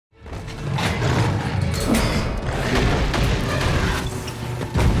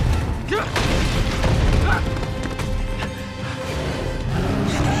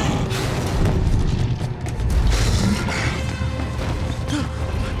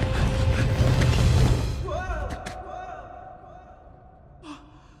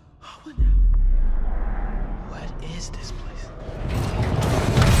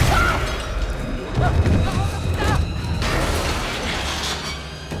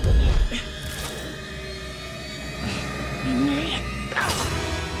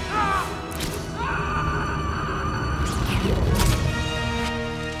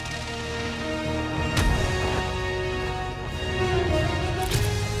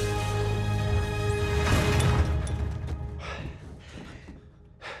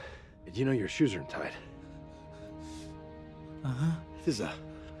you know your shoes are untied? Uh-huh. This is a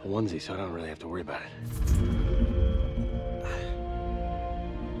onesie, so I don't really have to worry about it.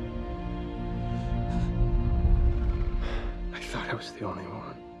 I thought I was the only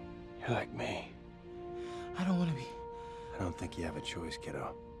one. You're like me. I don't want to be. I don't think you have a choice,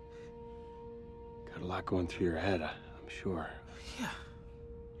 kiddo. Got a lot going through your head, I'm sure. Yeah.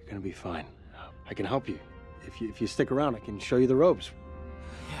 You're gonna be fine. I can help you. If you stick around, I can show you the ropes.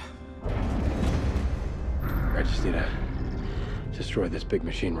 Yeah. I just need to destroy this big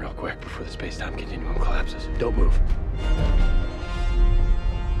machine real quick before the space-time continuum collapses. Don't move.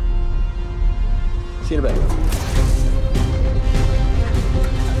 See you in a bit.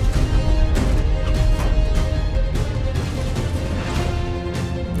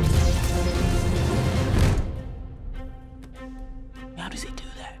 How does he do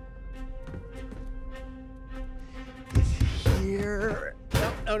that? It's here.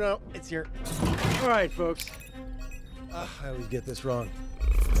 No, it's here. All right, folks. I always get this wrong.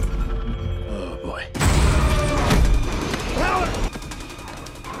 Oh, boy. Power!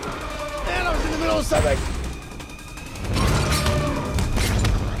 Man, I was in the middle of something.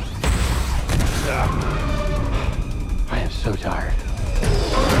 I am so tired.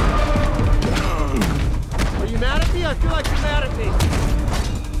 Are you mad at me? I feel like you're mad at me.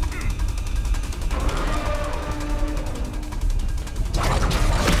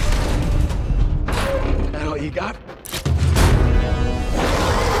 That all you got?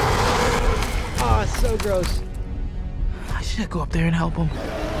 Ah, oh, so gross. I should go up there and help him.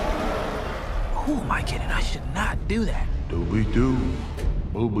 Who am I kidding? I should not do that. Dooby-doo,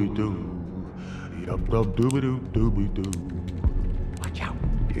 booby-doo. Yup-yup, dooby-doo, dooby-doo. Watch out.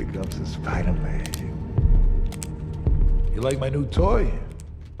 Here comes the Spiderman. You like my new toy?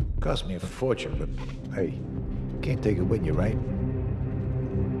 Cost me a fortune, but hey, can't take it with you, right?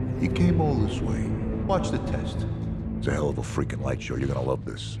 You came all this way. Watch the test. It's a hell of a freaking light show. You're gonna love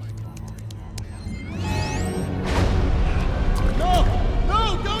this. No,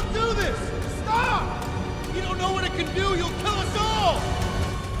 don't do this! Stop! You don't know what it can do. You'll kill us all!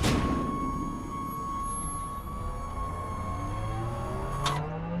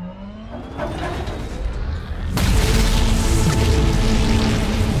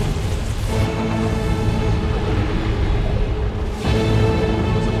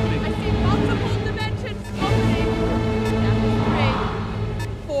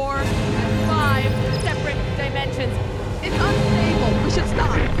 It's unstable. We should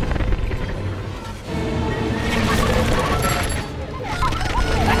stop.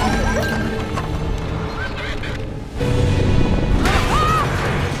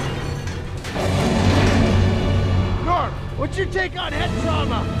 Norm, what's your take on head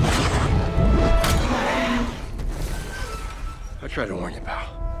trauma? I tried to warn you,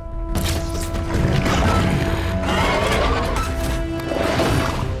 pal.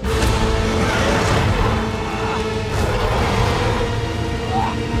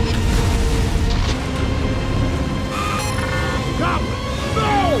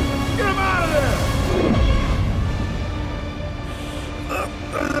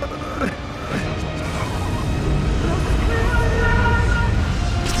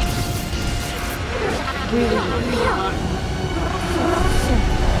 Come on.